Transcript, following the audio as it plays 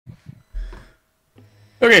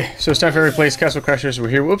Okay, so it's time for replace Castle Crashers. We're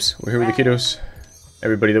here. Whoops, we're here with the kiddos.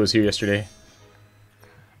 Everybody that was here yesterday.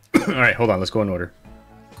 All right, hold on. Let's go in order.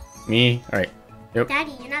 Me. All right. Yep.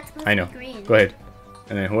 Daddy, you're not supposed I know. to be green. Go ahead.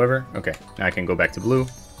 And then whoever. Okay. Now I can go back to blue.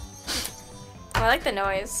 I like the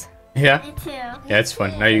noise. Yeah. Me too. Yeah, it's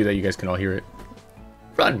fun. Now you guys can all hear it.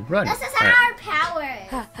 Run, run. This is All right. our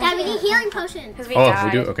power. Dad, we need healing potion. Because we Oh, died.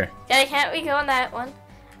 we do. Okay. Daddy, can't we go on that one?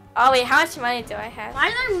 Oh wait, how much money do I have? Why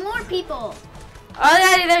are there more people? Oh,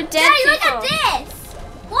 Daddy, they're dead Daddy, people. look at this.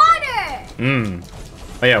 Water.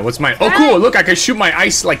 Mmm. Oh yeah. What's mine? Oh cool. Look, I can shoot my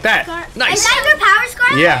ice like that. Is Nice. that your power,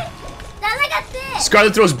 Scarlet? Yeah. Dad, look at this.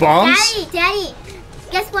 Scarlet throws bombs. Daddy,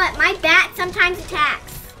 guess what? My bat sometimes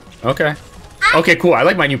attacks. Okay. Okay, cool. I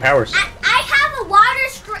like my new powers. I have a water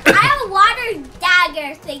I have a water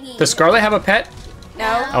dagger thingy. Does Scarlet have a pet?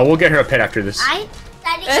 No. Oh, we'll get her a pet after this.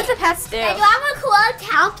 Daddy, There's the pets do. Daddy, I'm a cool to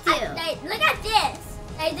help you. Look at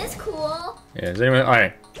this. Is this cool? Yeah. Is anyone? All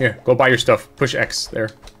right. Here, go buy your stuff. Push X there.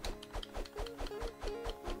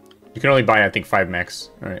 You can only buy, I think, 5 max.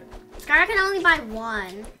 All right. Scar can only buy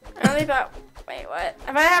one. I only bought. Wait, what?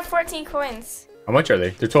 If I have 14 coins. How much are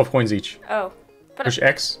they? They're 12 coins each. Oh. But Push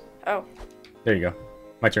X. Oh. There you go.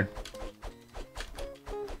 My turn.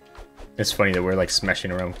 It's funny that we're like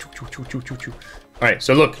smashing around. All right,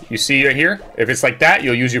 so look, you see right here? If it's like that,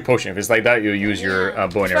 you'll use your potion. If it's like that, you'll use your bow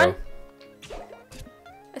and Which arrow. one?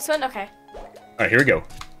 This one? Okay. All right, here we go.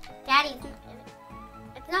 Daddy,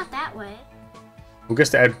 it's not that way. Who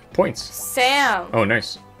gets to add points? Sam. Oh,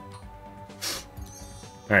 nice.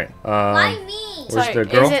 All right. Why me? Where's Sorry, the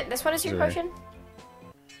girl? is it this one is your Is it- potion?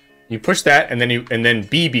 You push that, and then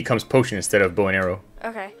B becomes potion instead of bow and arrow.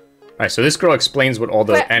 Okay. All right, so this girl explains what all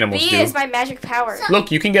the But animals B do. is my magic power. Look,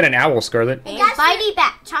 you can get an owl, Scarlet. Bitey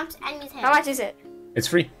bat chomps enemy's head. How much is it? It's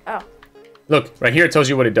free. Oh. Look, right here it tells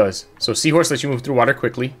you what it does. So Seahorse lets you move through water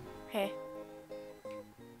quickly. Okay.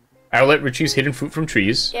 Owlet retrieves hidden fruit from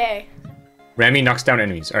trees. Yay. Rammy knocks down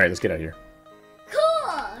enemies. All right, let's get out of here. Cool.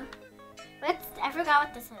 I forgot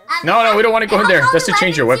what this is. No, we don't want to go in there. That's to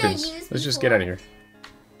change your weapons weapons. Let's just get out of here.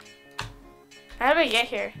 How do we get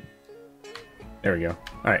here? There we go.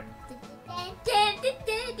 All right.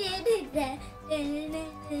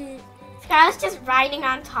 Scarlet's just riding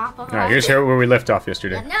on top of All right, here's where we left off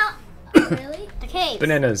yesterday. No. Really? The cave.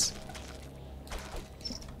 Bananas.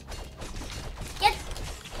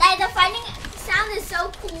 The fighting sound is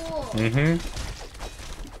so cool. Mm-hmm.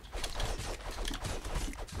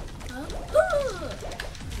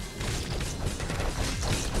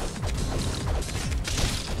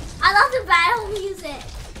 I love the battle music.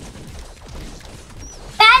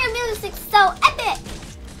 Battle music's so epic.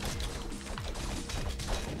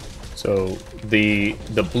 So the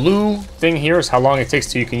blue thing here is how long it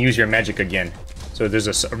takes till you can use your magic again. So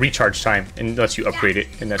there's a recharge time, and lets you upgrade it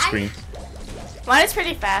in that screen. Mine is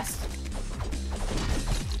pretty fast.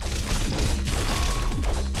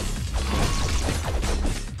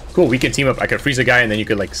 Cool, we can team up. I could freeze a guy, and then you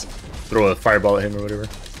could like throw a fireball at him or whatever.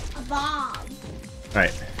 A bomb. All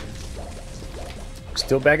right.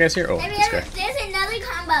 Still bad guys here? Oh, this guy. There's another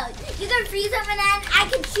combo. You can freeze them and then I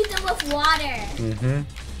can shoot them with water. Mm-hmm.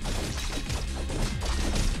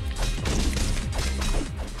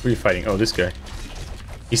 Who are you fighting? Oh, this guy.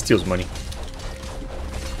 He steals money.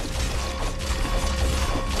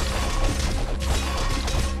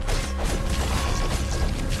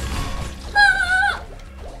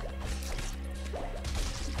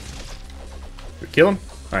 We kill him?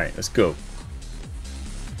 Alright, let's go.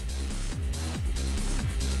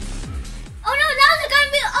 Oh no, now they're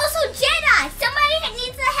gonna be also Jedi. Somebody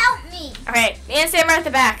needs to help me. Okay, me and Sam are at the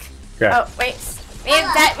back. Okay. Oh, wait. Me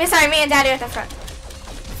and Daddy are at the front.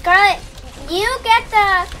 Scarlet, you get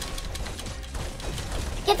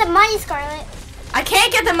the money, Scarlet. I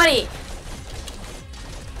can't get the money.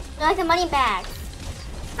 You like the money bag.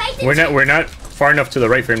 We're not far enough to the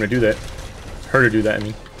right for him to do that. Her to do that, I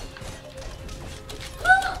mean.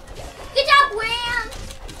 Good job, Ram.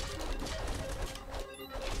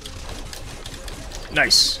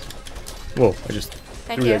 Nice. Whoa, I just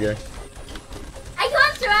Thank threw you. that guy.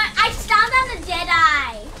 I stomped on the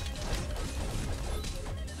Jedi.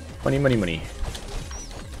 Money, money, money.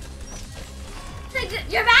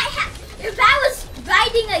 Your bat was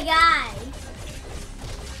riding a guy.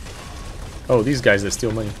 Oh, these guys that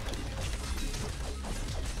steal money.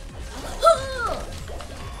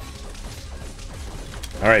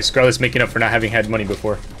 Alright, Scarlet's making up for not having had money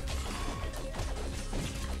before.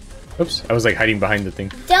 Oops, I was like hiding behind the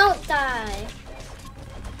thing. Don't die.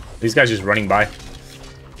 These guys just running by.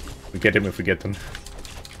 We get them if we get them.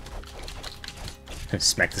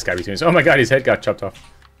 Smack this guy between us. Oh my god, his head got chopped off.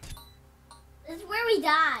 This is where we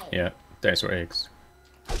die. Yeah, dinosaur eggs.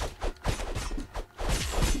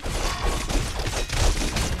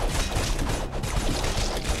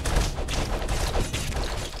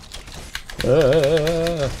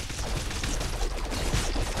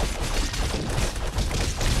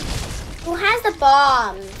 Who has the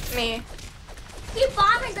bomb? Me. Keep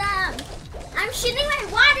bombing them. I'm shooting my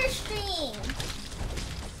water stream.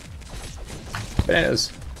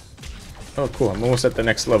 Bananas. Oh, cool. I'm almost at the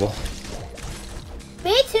next level.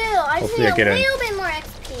 Me too. I just Hopefully need I get a a- little bit more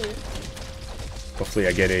XP. Hopefully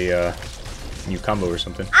I get a new combo or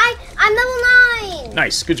something. I'm level 9.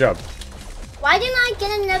 Nice. Good job. Why didn't I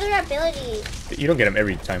get another ability? You don't get them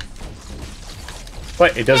every time.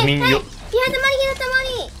 But it does mean hey, you... He has the money. He has the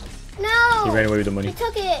money. No. He ran away with the He money.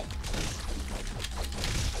 took it.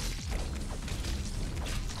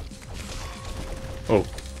 Oh.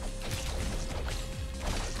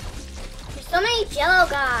 There's so many Jello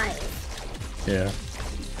guys. Yeah.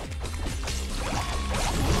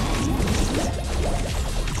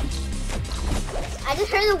 I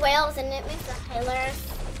just heard the whales and it makes a hilarious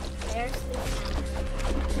sound.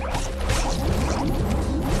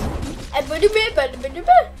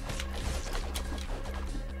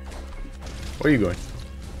 Where are you going?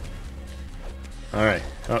 Alright.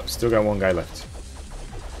 Oh, still got one guy left.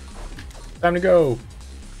 Time to go.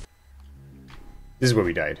 This is where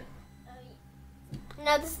we died.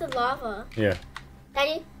 No, this is the lava. Yeah.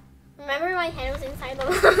 Daddy, remember my head was inside the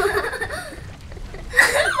lava?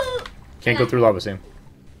 Can't go through lava, Sam.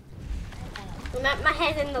 My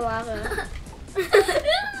head's in the lava.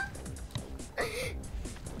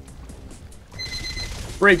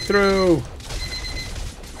 Breakthrough!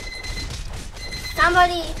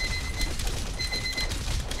 Somebody.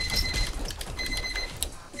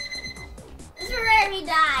 This is where we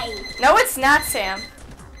died. No, it's not, Sam.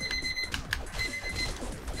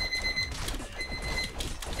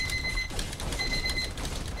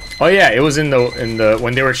 Oh yeah, it was in the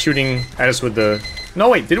when they were shooting at us with the... No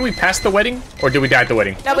wait, didn't we pass the wedding? Or did we die at the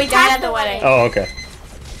wedding? No, we died at the wedding. Oh, okay.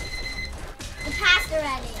 We passed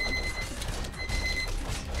already.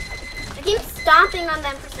 I keep stomping on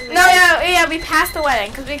them for some reason. No, yeah, we passed the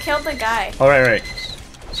wedding because we killed the guy. Alright, right.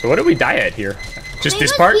 So what did we die at here? Just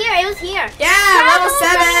this part? It was here. Yeah, level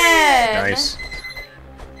 7. Nice.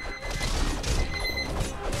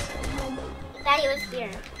 Daddy was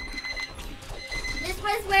here. This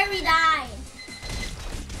was where we died.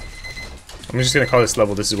 I'm just gonna call this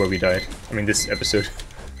level "This is where we died." I mean, this episode.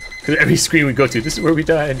 Because every screen we go to, this is where we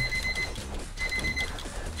died.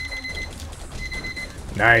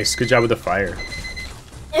 Nice, good job with the fire.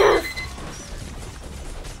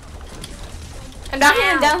 I'm knocking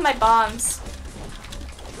them down with my bombs.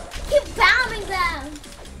 Keep bombing them.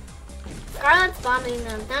 Scarlet's bombing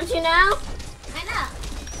them. Don't you know? I know.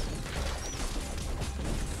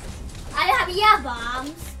 I have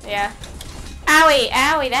bombs. Yeah. Owie,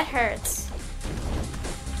 owie, that hurts.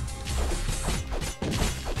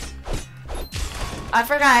 I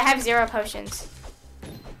forgot I have 0 potions.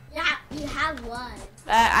 Yeah, you have one.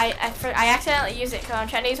 I accidentally used it because I'm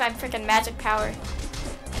trying to use my freaking magic power.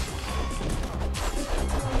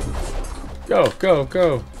 Go, go,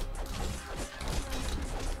 go.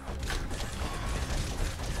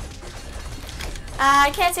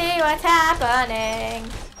 I can't see what's happening.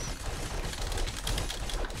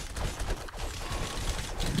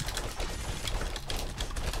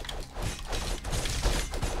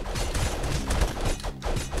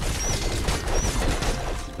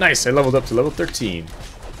 Nice, I leveled up to level 13.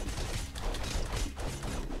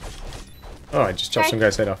 Oh, I just chopped some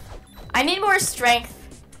guy's head off. I need more strength.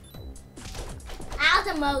 Out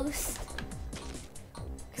the most.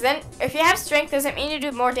 Because then, if you have strength, does it mean you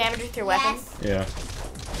do more damage with your weapon? Yeah.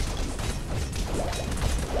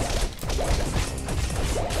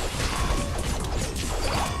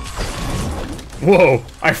 Whoa!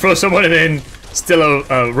 I froze someone and then still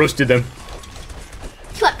roasted them.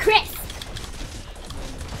 To a crisp.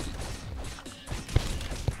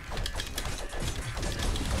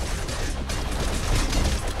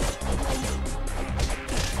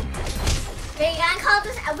 We're gonna call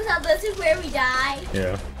this episode "This is where we die."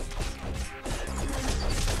 Yeah.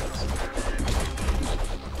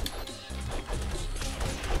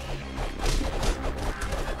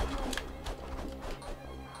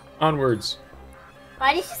 Onwards.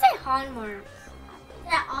 Why did you say onward?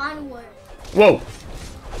 Yeah, onward. Whoa!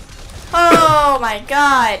 Oh my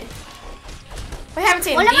god. We haven't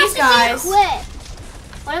seen One of these us guys. just quit.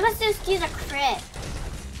 One of us just used a crit.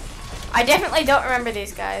 I definitely don't remember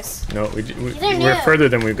these guys. No, These are we're new. further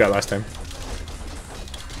than we've got last time.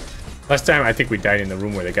 Last time, I think we died in the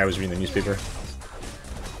room where the guy was reading the newspaper.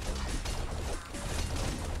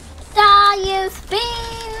 Die, you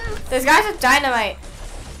spin. Those guys with dynamite.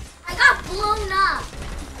 I got blown up.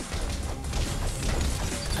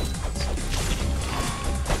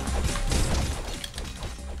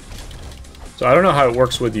 So I don't know how it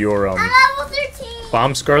works with your I'm level 13.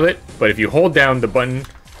 bomb, Scarlet, but if you hold down the button,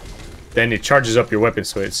 then it charges up your weapon,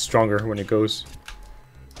 so it's stronger when it goes.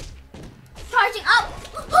 Charging up.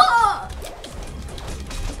 Oh!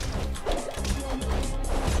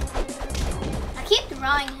 I keep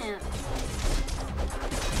throwing him.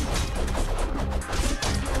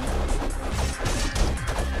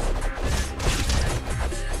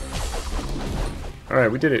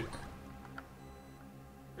 Alright, we did it.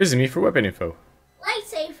 Visit me for weapon info.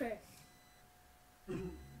 Lightsaber.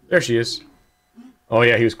 There she is. Oh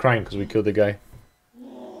yeah, he was crying because we killed the guy.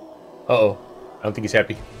 Uh-oh. I don't think he's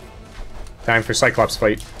happy. Time for Cyclops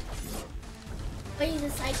fight. But he's a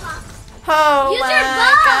Cyclops. Oh Use my your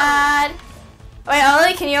bow! god. Wait,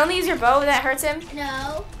 Ollie, can you only use your bow that hurts him?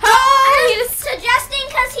 No. Oh, I'm just suggesting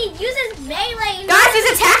because he uses melee. guys, he's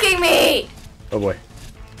attacking me! Oh boy.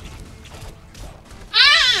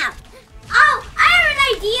 Ow! Oh, I have an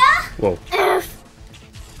idea. Whoa.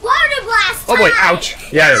 Water blast. Oh boy, time!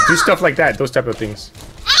 ouch. Yeah, do stuff like that. Those type of things.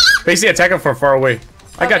 Basically attack him from far away.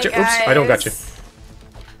 I got you. Okay, Oops, I don't got you. guys.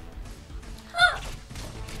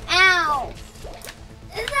 Ow!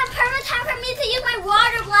 This is a perfect time for me to use my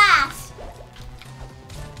water blast.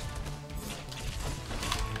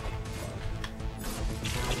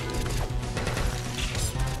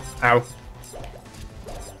 Ow.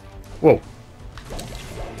 Whoa.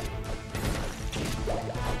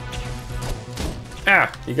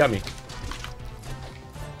 Ah, you got me.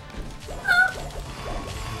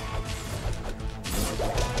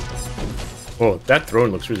 Whoa, that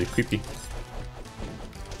throne looks really creepy.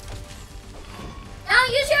 Don't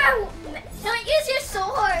use your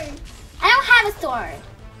sword. I don't have a sword.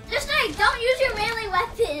 Just like, don't use your melee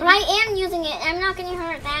weapon. But I am using it. I'm not getting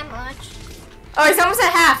hurt that much. Oh, he's almost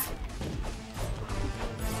at half.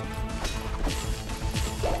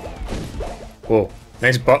 Whoa,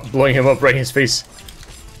 nice blowing him up right in his face.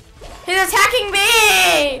 He's attacking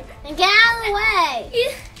me! And get out of the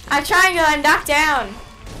way. I'm trying to, I'm knocked down.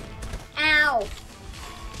 Ow.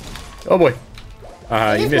 Oh boy.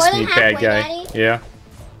 Is You this missed more me, than bad halfway, guy. Daddy? Yeah.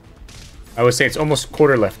 I would say it's almost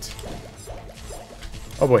quarter left.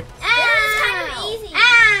 Oh boy. Ow. This is kind of easy.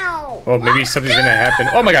 Ow. Oh, maybe something's gonna happen.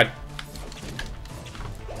 Oh my god.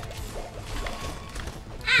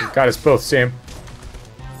 You got us both, Sam.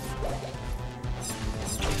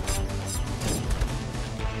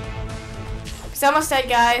 He's almost dead,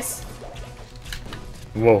 guys.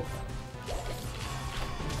 Whoa.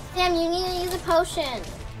 Sam, you need to use a potion.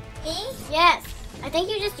 Me? Yes. I think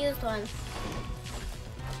you just used one.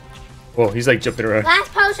 Whoa, he's like jumping around.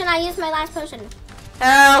 Last potion. I used my last potion.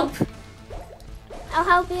 Help! I'll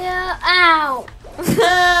help you. Ow.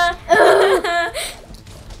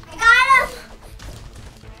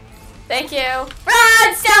 Thank I got him. you.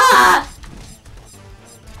 Run, Stella!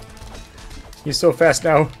 He's so fast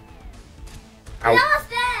now. I'm Ow. almost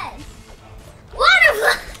dead. Water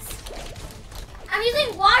blast. I'm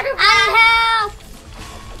using water blast. I help.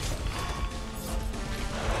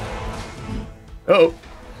 Uh-oh.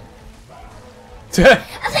 I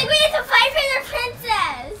was like, we need to fight for the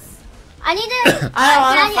princess. I need to. I don't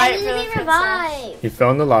wanna Daddy, fight I need for to the be princess. revived. He fell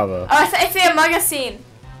in the lava. Oh, it's the Among Us scene.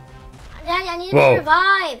 Daddy, I need to Whoa. be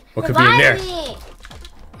revived. What could be in Revive there? me.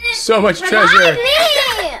 So much Revive treasure. me.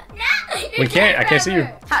 We can't. I can't see you.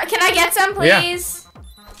 Can I get some, Yeah. please?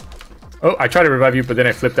 Oh, I tried to revive you, but then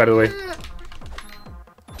I flipped out of the way.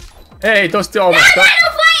 Hey, don't steal all my Daddy, stuff. I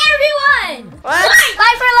don't fight everyone. What?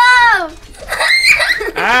 Fight for love.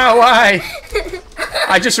 Ow, why?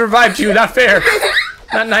 I just revived you. Not fair.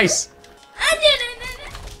 Not nice. I didn't.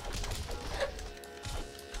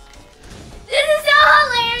 This is so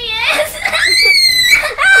hilarious.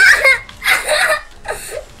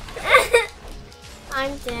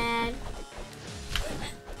 I'm dead.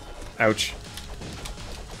 Ouch.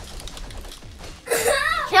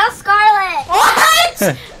 Kill Scarlet.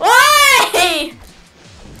 What? Why?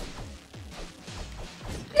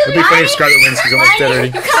 It'd be funny if Scarlet wins. She's almost dead already.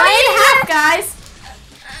 You cut me in half, guys.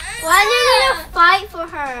 Why do you need to fight for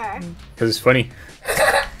her? Because it's funny.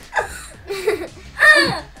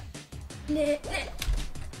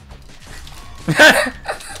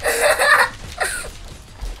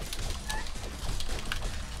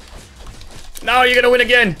 No, you're gonna win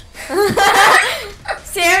again.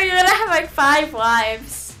 Sarah, you're gonna have like 5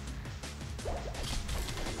 lives.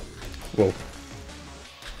 Whoa.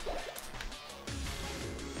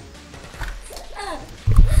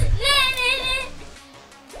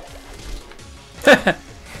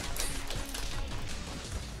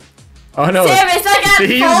 Oh no. Sam, it's like at Did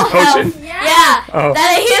he full use a potion? health. Yeah. Oh.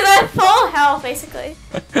 That he's at full health, basically.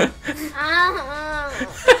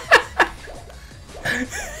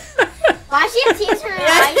 Why she have tears in her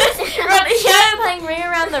eyes? Yeah, playing Ring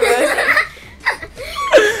Around the Rosie.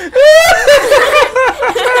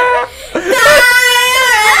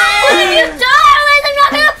 You darling, I'm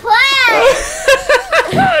not gonna play.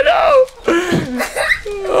 Oh no!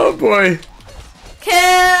 Oh boy! Kill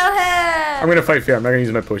him! I'm gonna fight fair. I'm not gonna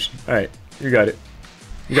use my potion. All right, you got it.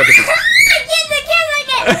 You got the. I get the kill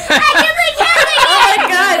again. Oh my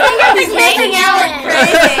god! He's making out like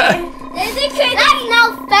crazy. That's no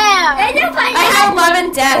fair. I have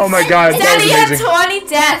 11 deaths. Oh my god, that Daddy was had amazing. 20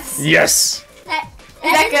 deaths. Yes.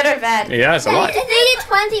 Is that good or bad? Yeah, that's a lot. I think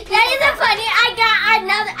 20 people. That isn't funny.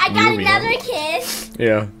 I got another kiss.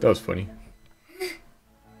 Yeah, that was funny.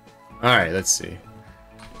 All right, let's see.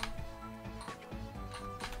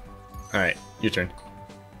 All right, your turn.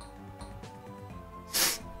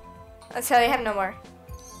 Let's tell you, I have no more.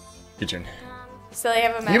 Your turn. Still, you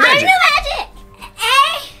have a You magic. magic.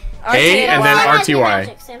 A and then RTY.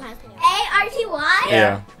 A-R-T-Y?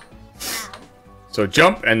 Yeah. So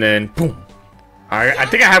jump and then boom. I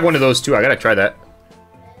think I have one of those too. I gotta try that.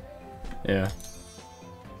 Yeah.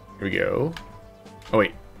 Here we go. Oh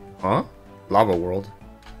wait. Huh? Lava World.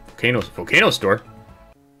 Volcano store.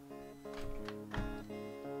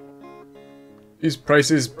 These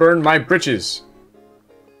prices burn my britches.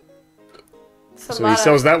 So he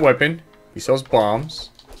sells that weapon. He sells bombs.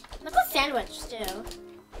 What's a sandwich do?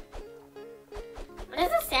 What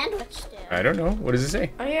does a sandwich do? I don't know. What does it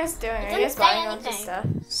say? What are you guys doing? Are doesn't you guys say buying all this anything. stuff?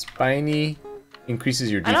 Spiny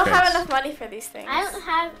increases your I defense. don't have enough money for these things. I don't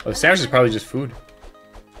have. Oh, the sandwich is probably just food.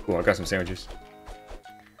 Cool, I got some sandwiches.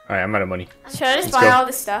 Alright, I'm out of money. Should I just Let's buy go. all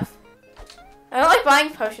this stuff? I don't like buying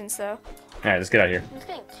potions though. Alright, let's get out of here. I'm just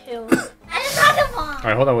getting two. I just got the bomb.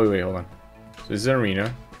 Alright, hold on, wait, hold on. So this is an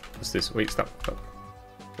arena. What's this? Wait, stop.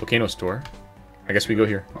 Volcano store. I guess we go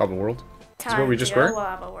here. Lava World. Is where we just were?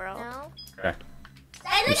 Lava World. No. Okay.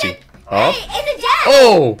 Hey, Let's look see. at. Oh. Hey, it's a jet.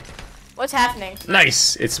 Oh! What's happening?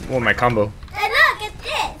 Nice! It's my combo. Hey, look at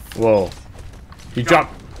this. Whoa. You drop.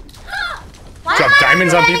 Why Drop am I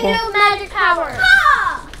diamonds on getting people? new magic power.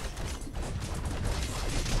 Ah!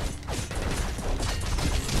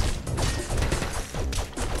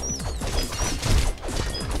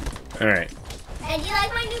 Alright. And you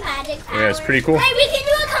like my new magic power? Yeah, it's pretty cool. Hey, we can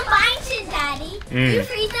do a combination, Daddy. Mm. You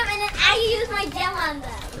freeze them and then I use my gem on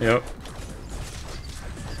them. Yep.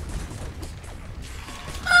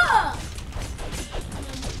 Oh!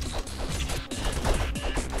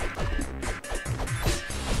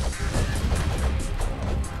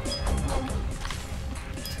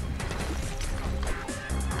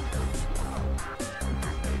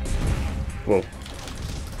 Whoa.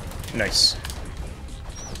 Nice.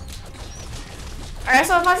 Alright,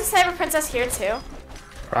 so what's the Cyber Princess here too?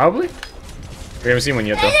 Probably? We haven't seen one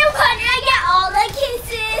yet, And though. then when I get all the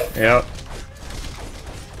kisses. Yep.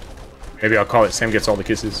 Maybe I'll call it Sam gets all the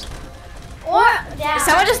kisses. Or, yeah. Did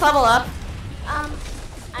someone just level up? I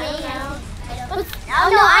don't know. Oh,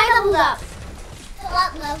 no, I leveled up. To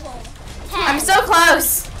what level? 10. I'm so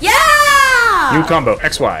close. Yeah! New combo,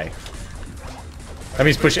 XY. That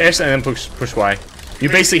means push X and then push Y. You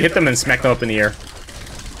basically hit them and smack them up in the air.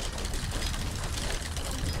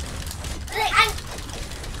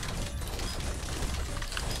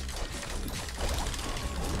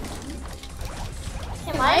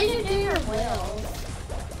 Why did you do your wheels?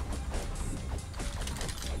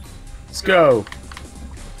 Let's go.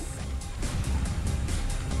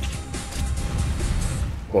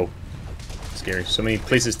 Whoa. Scary. So many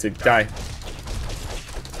places to die.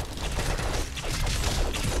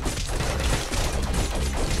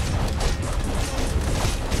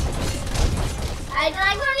 I'd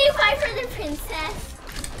like when you fight for the princess.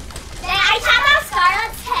 Then I chop out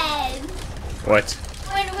Scarlet's head. What?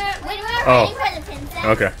 When we're Oh. fighting for the princess.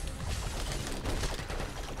 Okay.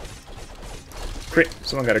 Crit.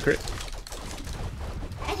 Someone got a crit.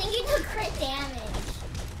 I think you took crit damage.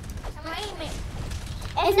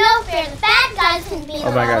 It's no fair. The bad guys can be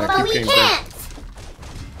Oh my God, I but keep we getting can't.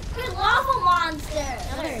 We're lava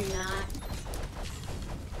monsters. No, they're not.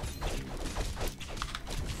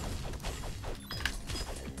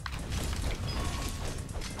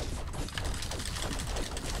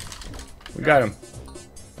 We got him.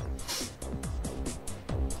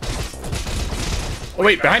 Oh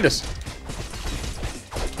wait, behind us.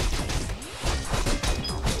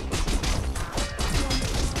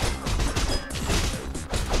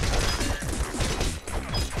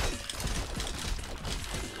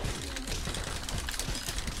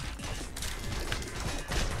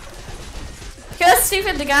 Kill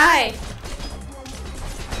stupid the guy.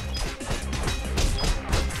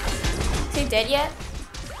 Is he dead yet?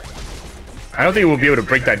 I don't think we'll be able to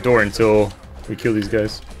break that door until we kill these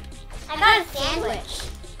guys. I got a sandwich.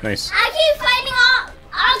 Nice. I keep fighting all.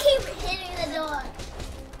 I'll keep hitting the door.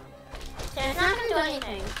 So it's not gonna do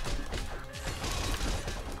anything.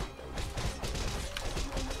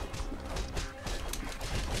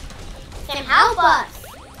 Sam, help us.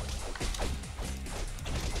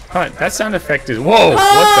 Huh, that sound effect is. Whoa! Oh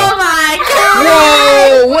What my the? god!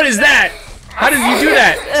 Whoa! What is that? How did you do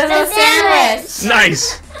that? It's a sandwich.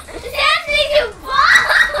 Nice. Sam, make you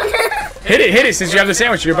fall. Hit it since you have the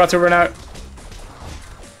sandwich. You're about to run out.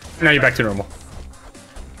 Now you're back to normal.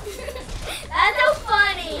 That's so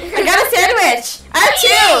funny. I got a sandwich. I have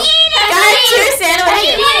two. I got 2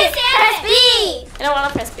 sandwiches. Press B. I don't want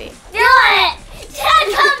to press B. Do it.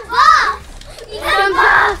 Become buff. Become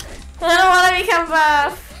buff. I don't want to become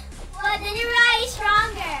buff. Well, then you're right,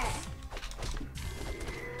 stronger.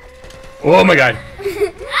 Oh my god. Hit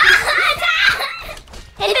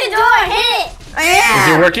the door. Hit it. Oh yeah.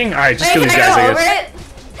 Is it working? Alright, just kill Wait, these can guys, I I go over guess. it?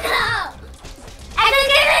 No. I didn't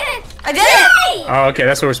get it. I did it. Oh, okay,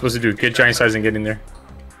 that's what we're supposed to do. Get giant size and get in there.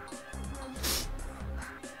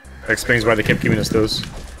 That explains why they kept giving us those.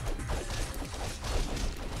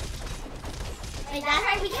 Wait, that's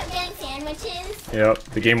why we kept getting sandwiches? Yep,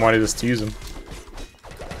 the game wanted us to use them.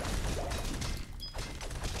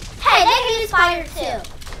 Hey, they can use fire too.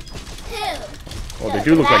 Well, they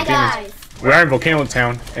do look like Bad demons. guys. We are in Volcano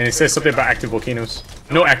Town, and it says something about active volcanoes.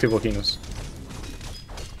 No active volcanoes.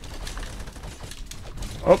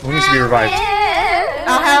 Oh, who needs to be revived?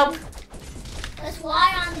 I'll help. Let's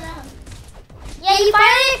fly on them. Yeah, you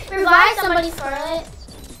finally revived somebody, Scarlet.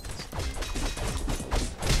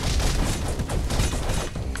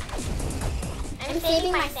 I'm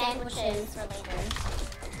saving my sandwiches for later.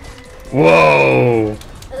 Whoa!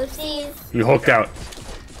 Oopsies. You hulked out.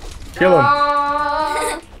 Kill him.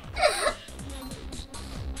 Aww.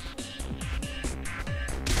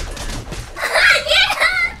 Yeah!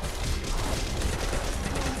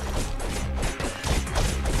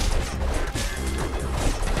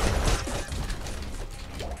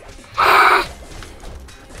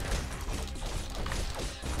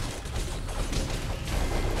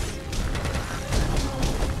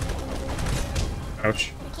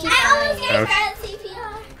 Ouch. I almost get Ouch. Scarlet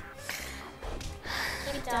CPR.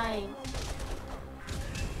 Keep dying.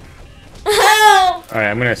 Help. Alright,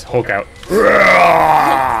 I'm gonna Hulk out.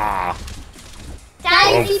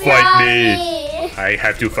 Daddy, Don't CPR fight me. I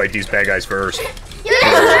have to fight these bad guys first. You're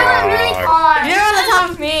really far. You're on the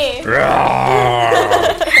top of me. Daddy,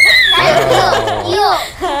 heal.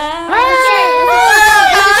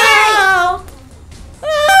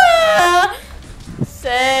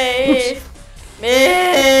 Save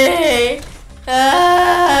me. Where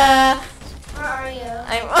are you?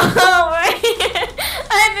 I'm over here.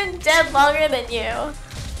 I've been dead longer than you.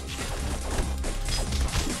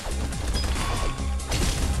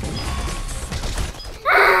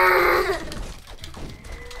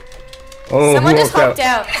 Oh, Someone who just hulked hulked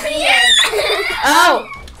out. Yes. Oh.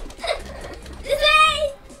 This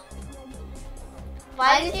way.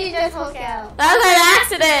 Why did you just Hulk out? That was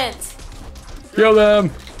an accident. Kill them!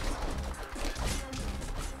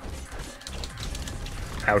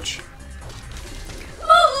 Ouch.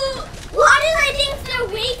 Why do I think their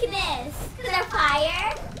weakness? Because they're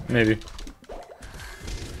fire? Maybe.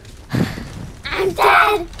 I'm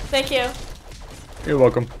dead. Thank you. You're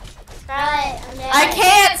welcome. Scarlet, I'm dead. I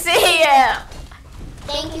can't see you.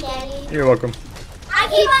 Thank you, Daddy. You're welcome. I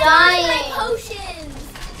keep dying. My potions.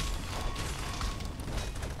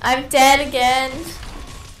 I'm dead again.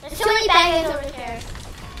 There's too many bad guys over here.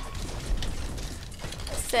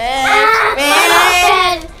 Save me.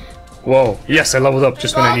 Dead. Whoa. Yes, I leveled up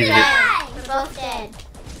just when I needed it. We're both dead.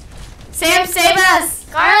 Sam, save us.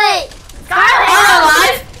 Scarlet. I'm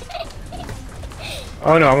alive.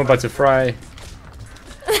 Oh no, I'm about to fry.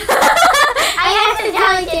 I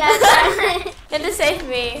accidentally did that. You had to save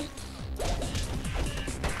me.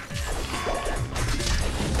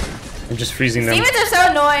 I'm just freezing them. Demons are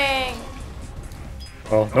so annoying.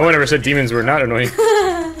 Well, no one ever said demons were not annoying.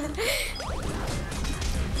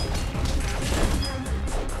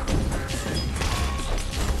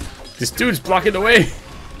 This dude's blocking the way.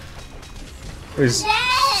 His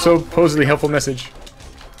supposedly helpful message.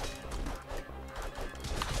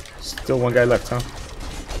 Still one guy left, huh?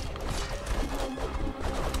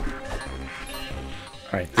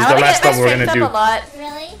 Alright, this is the last level we're gonna do. A lot.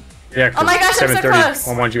 Really? Yeah, Oh my gosh, I'm so 7:30. close.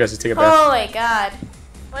 I want you guys to take a bath. Holy God.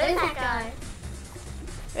 What is that guy?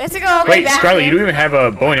 We have to go all the way Wait, back. Scarlet, you don't even have a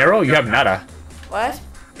bow and arrow? You have nada. What?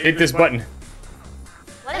 Hit this button.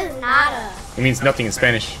 What is nada? It means nothing in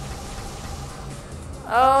Spanish.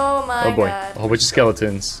 Oh my Oh boy, God. a whole bunch of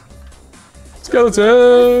skeletons.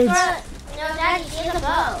 Skeletons! Scarlet. No, Daddy, get the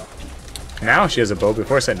bow. Now she has a bow.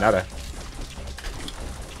 Before I said nada.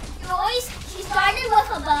 She started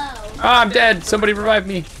with a bow. Ah, I'm dead. Somebody revive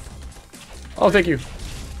me. Oh, thank you.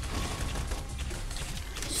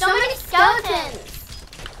 So many skeletons.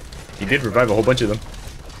 You did revive a whole bunch of them.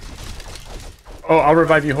 Oh, I'll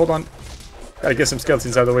revive you. Hold on. Gotta get some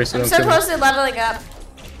skeletons out of the way so I'm they so don't kill close to leveling up. me.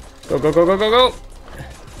 Go, go, go, go, go, go.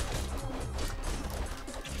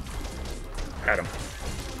 Got him.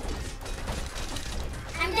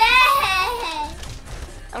 I'm dead.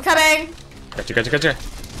 I'm coming. Gotcha, gotcha, gotcha.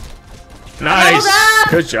 Nice. up.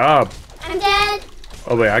 Good job. I'm dead.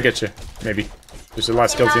 Oh, wait, I get you. Maybe. There's a lot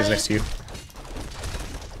of skeletons next to you.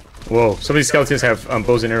 Whoa, some of these skeletons have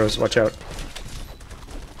bows and arrows. Watch out.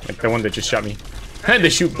 Like the one that just shot me. They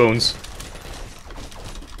shoot bones.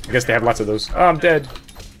 I guess they have lots of those. Oh, I'm dead.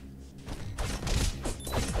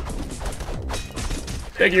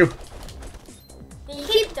 Thank you. You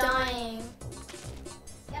keep dying.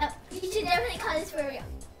 Yep, you should definitely cut this for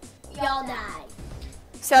y'all die.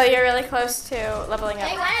 So you're really close to leveling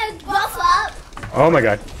Hey, up. wanna buff up? Oh my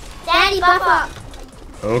god. Daddy, buff up.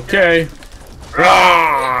 Okay.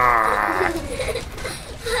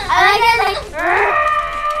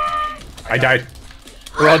 I died.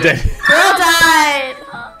 We're all dead. Girl died.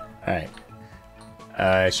 Alright.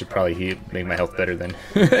 I should probably make my health better then.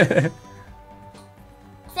 Sam,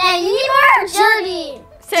 you need more agility.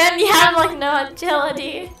 Sam, you have like no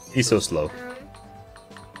agility. He's so slow.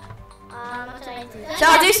 What should I do? So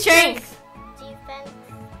I'll do strength. Defense.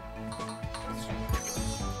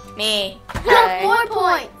 Me. You have 4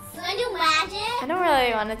 points. Should I do magic? I don't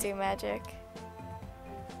really want to do magic.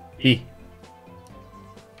 E.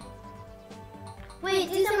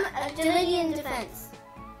 Wait, do some agility and defense.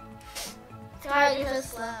 Sorry, you're so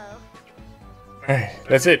slow. Alright,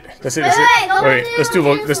 that's it. That's it. Wait, That's wait, it. go Wait, back to let's do. the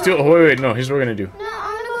Let's do. castle. Wait. No. Here's what we're gonna do. No, I'm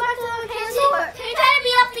gonna go back to the castle. Can we try to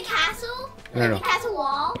beat up the castle? No, no. The castle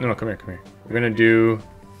wall? No, come here. Come here. We're gonna do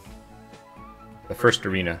the first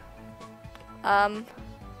arena. The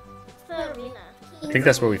arena. I think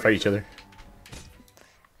that's where we fight each other.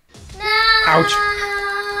 No! Ouch. No!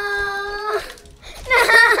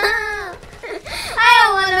 I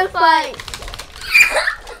don't want to fight.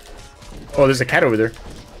 Oh, there's a cat over there.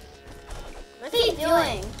 What's he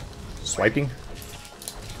doing? Swiping.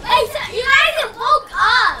 Wait, so you guys woke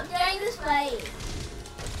up during this fight.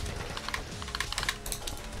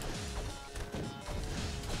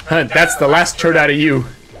 That's the last turd out of you.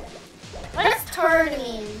 What does turd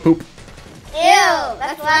mean? Poop. Ew,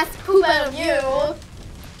 that's the last poop out of you.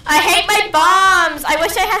 I hate my bombs. I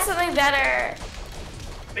wish I had something better. I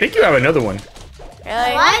think you have another one.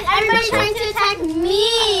 Really? What? Everybody's so. trying to attack me.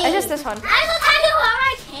 It's just this one. I'm attacking whoever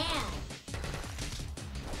I can.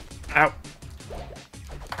 Ow.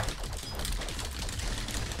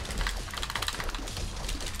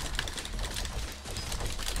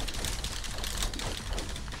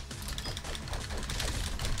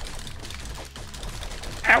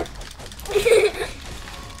 Ow.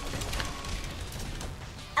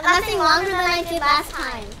 I'm lasting longer than I did last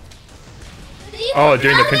time. Oh,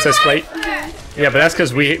 during the princess fight? Yeah, but that's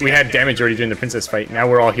because we had damage already during the princess fight. Now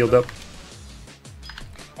we're all healed up.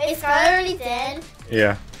 Is Scarlet already dead?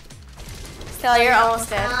 Yeah. Still, you're almost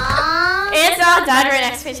dead. Aww. Ants all died right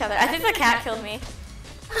next to each other. I think the cat killed me.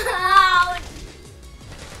 Ouch.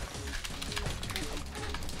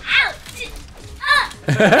 Ouch. Ah.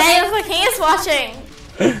 Hey, look, he is watching.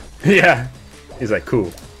 Yeah. He's like,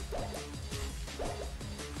 cool.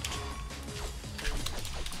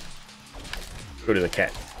 Go to the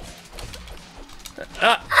cat.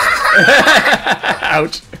 Ah.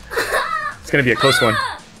 Ouch. It's gonna be a close one.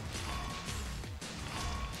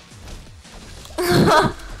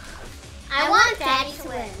 I want Daddy to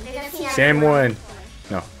win. Because he has Sam more won. points.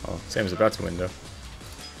 No. Oh, Sam's about to win though.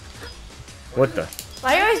 What the?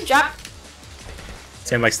 Why do you always drop?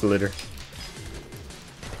 Sam likes the litter.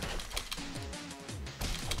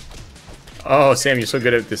 Oh, Sam, you're so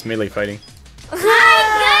good at this melee fighting. I'm good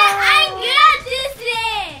at this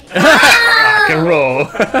thing. Rock and roll.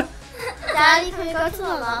 Daddy, can we go to the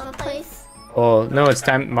lava place? Oh, no, it's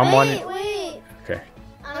time. Mom wanted. Wait. Okay.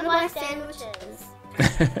 I want to buy sandwiches.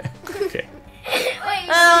 Okay. Wait.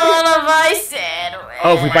 I want to buy sandwich.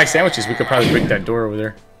 Oh, if we buy sandwiches, we could probably break that door over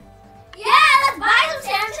there. Yeah, let's buy some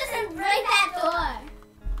sandwiches and break that door.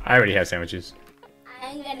 I already have sandwiches.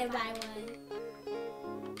 I'm gonna buy one.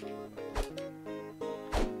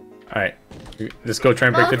 Alright. Let's go try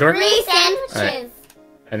and break the door. 3 sandwiches. Alright.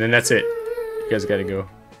 And then that's it. You guys gotta go.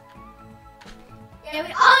 Yeah,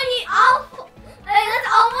 we all need all. Wait, let's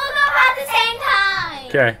all move up at the same time.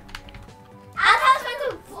 Okay. I'll tell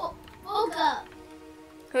Spencer to bulk up.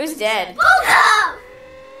 Who's dead? Bulk up!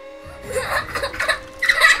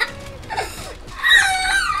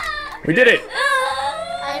 We did it!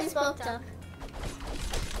 I just spoke up.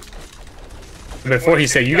 Before he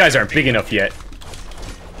said, you guys aren't big enough yet.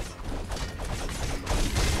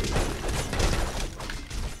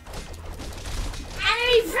 And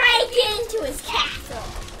we break into his castle.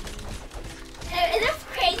 Isn't it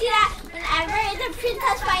crazy that whenever it's a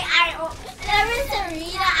princess fight, whenever it's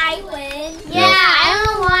Serena, I win? Yeah, I don't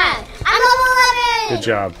know why. I'm level 11! Good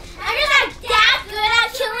job. I'm just like that good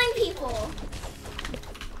at killing people.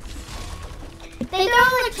 They throw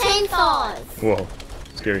like chainsaws. Whoa.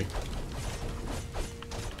 Scary.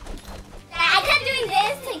 I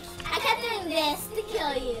kept doing this to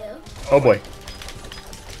kill you. Oh boy.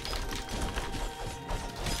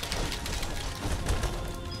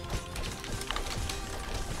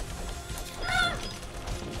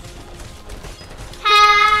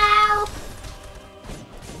 Help!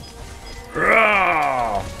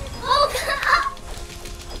 Rawr! Oh God!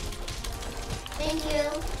 Thank you.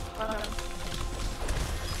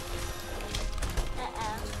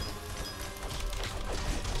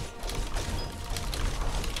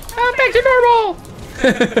 I'm back to normal!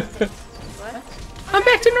 What? I'm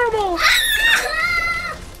back to normal!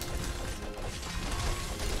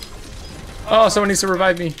 Oh, someone needs to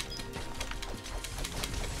revive me.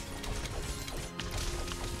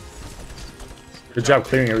 Good job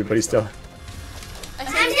clearing everybody still. I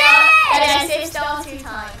saved Stella 2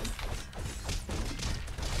 times.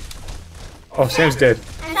 Oh, Sam's dead.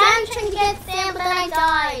 And I'm trying to get Sam, but then I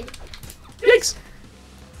died. Yikes!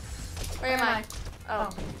 Where am I? Oh,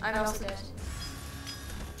 I'm also dead.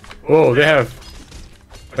 Whoa, they have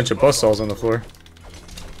a bunch of buzzsaws on the floor.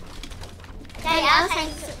 Dang, I was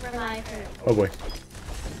trying to revive her. Oh boy.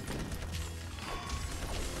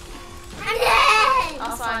 I'm dead!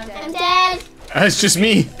 Also, I'm dead. I'm dead. It's just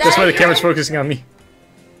me. That's why the camera's focusing on me.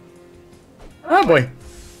 Oh boy.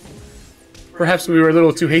 Perhaps we were a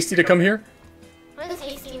little too hasty to come here? What does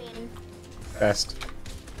hasty mean? Fast.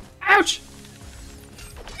 Ouch!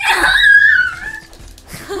 Ow!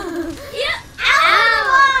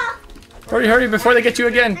 Hurry, hurry, before they get you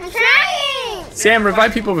again. I'm trying! Sam,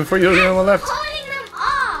 revive people before you're the only one left. Holding them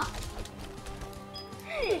off!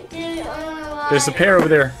 There's a pair over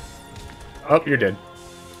there. Oh, you're dead.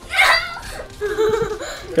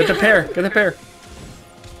 Get the pair, get the pair.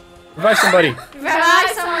 Revive somebody.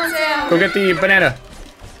 Revive someone soon. Go get the banana.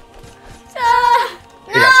 Ah.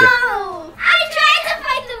 I got you. No! I tried to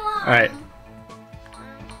fight them all! Alright.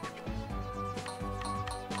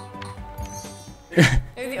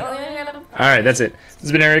 You're the only one who got him. Alright, that's it. This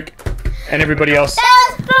has been Eric and everybody else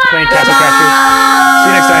That was fun! playing Castle Crashers.